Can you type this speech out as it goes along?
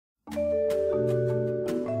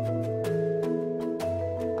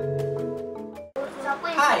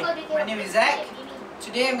my name is Zach.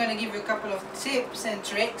 Today I'm going to give you a couple of tips and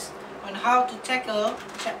tricks on how to tackle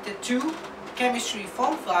Chapter 2, Chemistry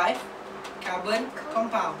Form 5, Carbon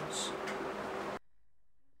Compounds.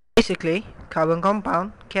 Basically, carbon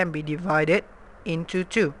compound can be divided into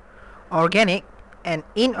two, organic and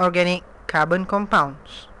inorganic carbon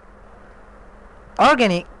compounds.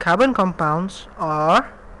 Organic carbon compounds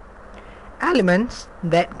are elements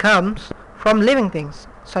that comes from living things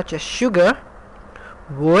such as sugar,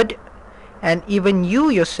 wood, and even you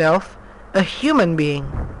yourself, a human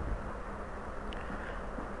being.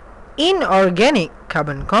 Inorganic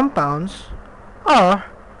carbon compounds are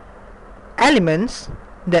elements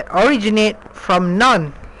that originate from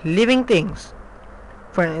non-living things.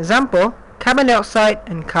 For an example, carbon dioxide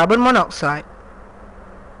and carbon monoxide.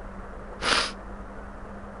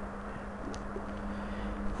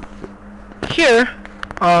 Here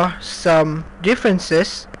are some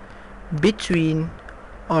differences between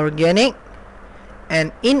organic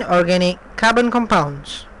and inorganic carbon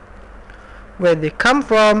compounds, where they come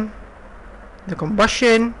from, the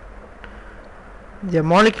combustion, their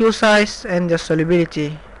molecule size, and their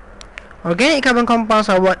solubility. Organic carbon compounds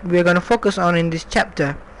are what we're going to focus on in this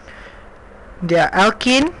chapter. They are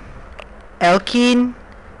alkene,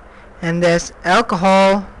 and there's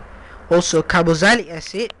alcohol, also carboxylic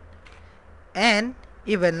acid, and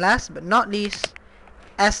even last but not least,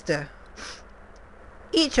 ester.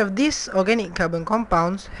 Each of these organic carbon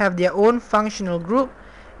compounds have their own functional group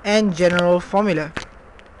and general formula,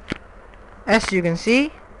 as you can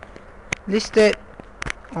see listed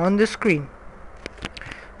on the screen.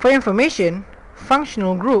 For information,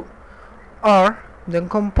 functional group are the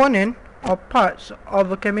component or parts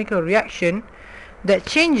of a chemical reaction that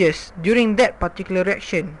changes during that particular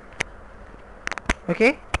reaction.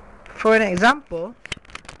 Okay, for an example,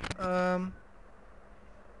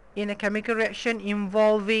 in a chemical reaction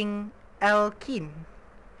involving alkene,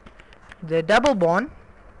 the double bond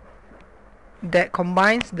that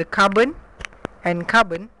combines the carbon and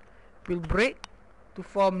carbon will break to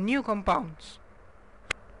form new compounds,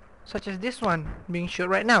 such as this one being shown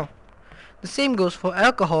right now. The same goes for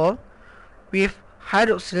alcohol with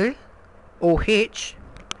hydroxyl OH,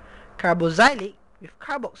 carboxylic with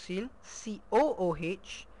carboxyl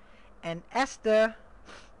COOH, and ester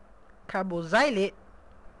carboxylate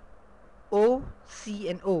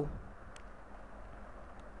OCNO.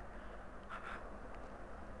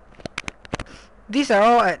 These are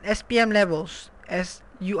all at SPM levels, as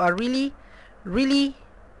you are really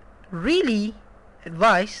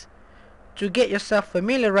advised to get yourself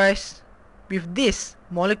familiarized with this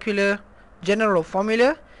molecular general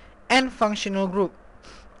formula and functional group,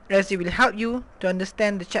 as it will help you to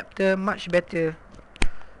understand the chapter much better.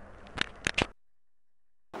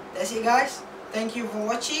 That's it, guys. Thank you for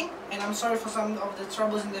watching, and I'm sorry for some of the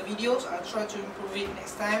troubles in the videos. I'll try to improve it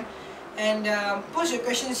next time. And post your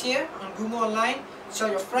questions here on GumuOnline. Tell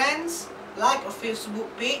your friends, like our Facebook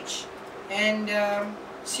page, and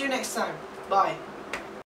see you next time. Bye.